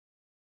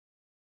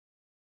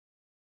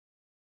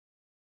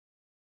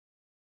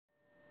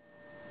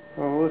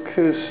Look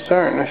who's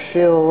starting to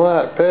feel a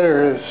lot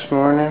better this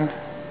morning.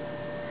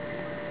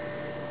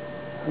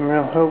 I'm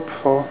real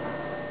hopeful.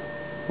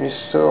 He's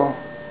still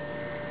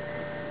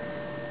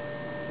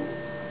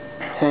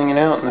hanging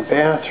out in the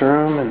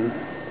bathroom and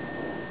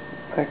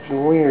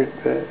acting weird,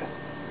 but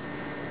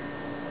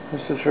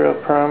this is real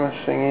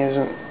promising. He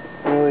hasn't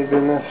really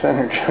been this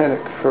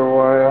energetic for a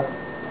while.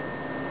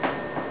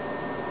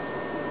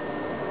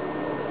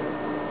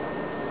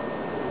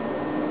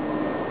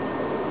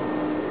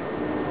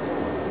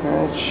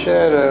 That's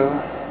Shadow.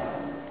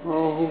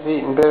 Yeah, he's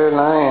eating better than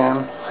I am.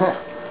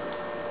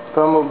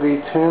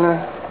 Bumblebee tuna.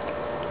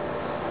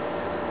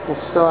 He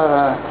still had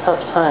a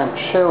tough time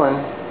chewing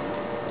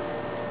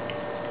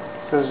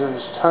because of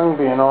his tongue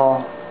being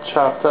all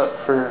chopped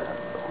up for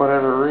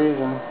whatever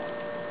reason.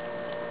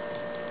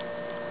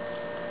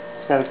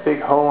 He's got a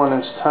big hole in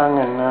his tongue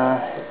and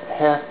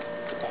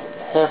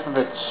half of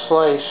it's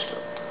sliced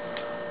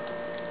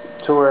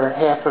to where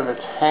half of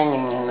it's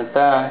hanging in the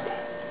back.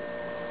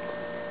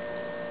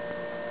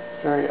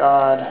 Very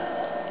odd,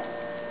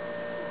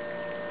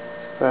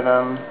 but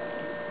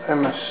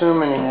I'm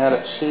assuming he had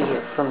a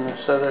seizure from this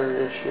other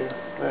issue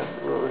that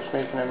was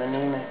making him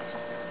anemic.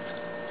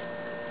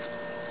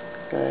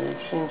 But he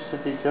seems to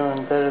be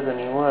doing better than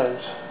he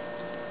was.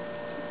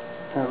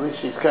 At least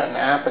he's got an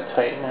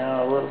appetite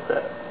now, a little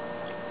bit,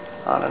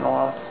 on and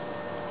off.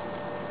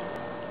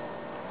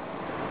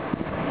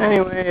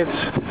 Anyway, it's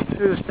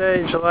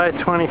Tuesday, July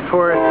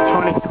 24th,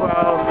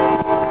 2012.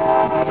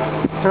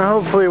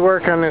 I'll hopefully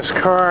work on this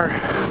car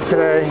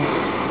today.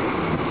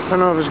 I don't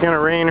know if it's going to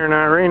rain or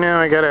not. Right now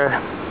I got to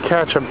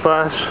catch a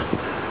bus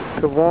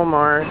to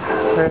Walmart.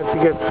 I have to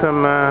get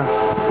some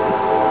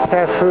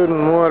fast food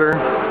and water.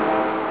 And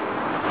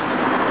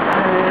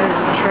there's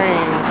a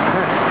train.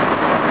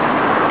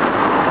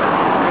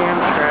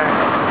 Amtrak.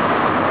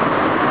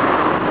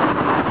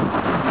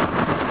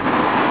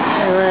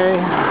 Anyway,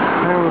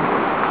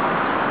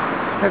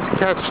 I have to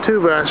catch two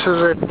buses.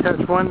 I have to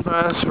catch one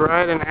bus,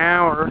 ride an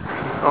hour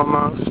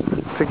almost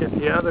to get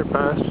the other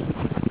bus.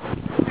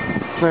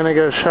 Then I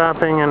go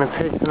shopping and it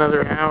takes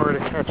another hour to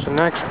catch the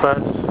next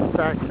bus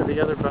back to the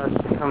other bus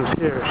that comes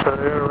here. So I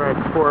gotta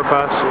ride 4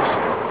 buses.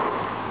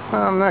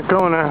 I'm not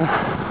going to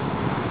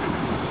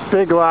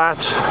Big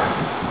Lots.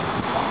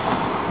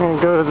 I'm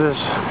gonna go to this,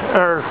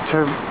 or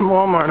to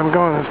Walmart. I'm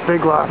going to this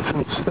Big Lots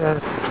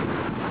instead.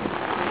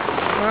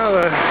 Well,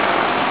 the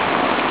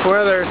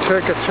weather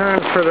took a turn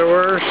for the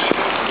worse.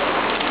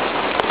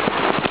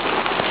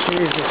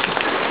 Jesus.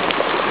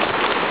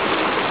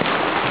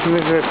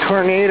 There's a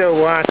tornado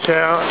watch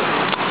out.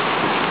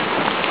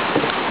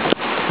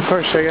 Of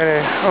course, I got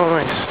all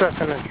my stuff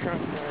in the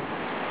trunk.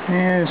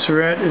 Yeah, this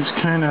rat is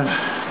kind of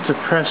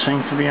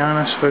depressing, to be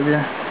honest with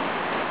you.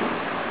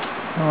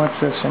 What's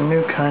this? A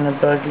new kind of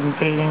bug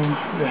invading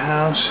the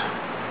house.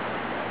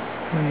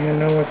 I don't even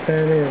know what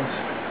that is.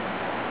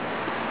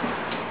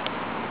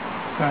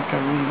 Not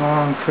gonna be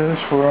long for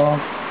this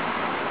world.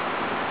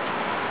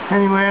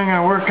 Anyway, I'm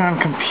gonna work on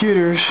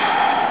computers.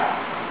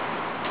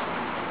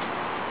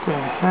 What the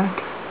heck?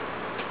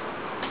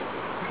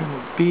 Kind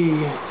of bee,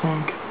 I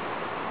think.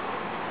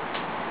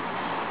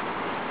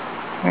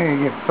 I gotta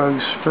get bug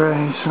spray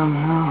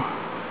somehow.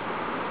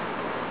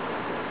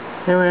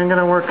 Anyway, I'm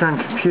gonna work on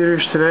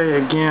computers today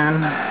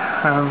again.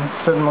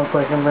 Doesn't look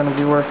like I'm gonna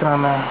be working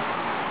on the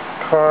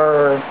car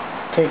or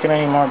taking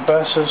any more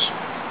buses.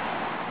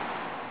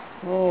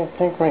 I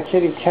think my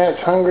kitty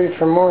cat's hungry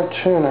for more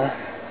tuna.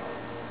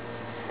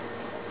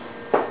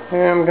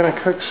 Yeah, I'm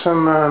gonna cook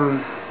some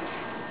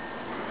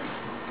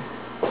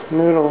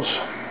noodles.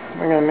 I'm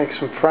gonna make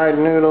some fried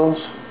noodles.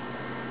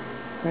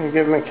 I'm gonna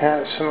give my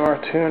cat some more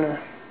tuna.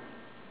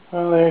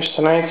 Well, there's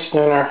tonight's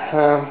dinner.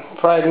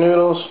 Fried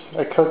noodles.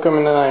 I cook them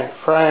and then I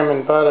fry them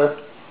in butter.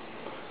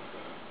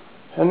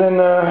 And then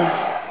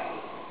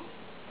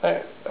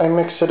I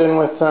mix it in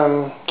with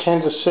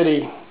Kansas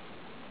City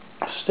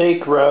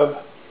steak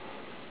rub,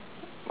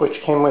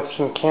 which came with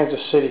some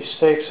Kansas City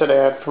steaks that I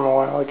had from a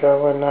while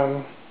ago, and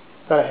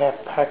about a half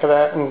pack of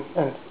that and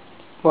a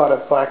lot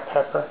of black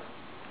pepper.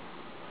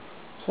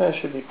 So that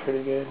should be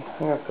pretty good.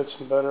 I'm going to put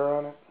some butter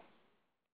on it.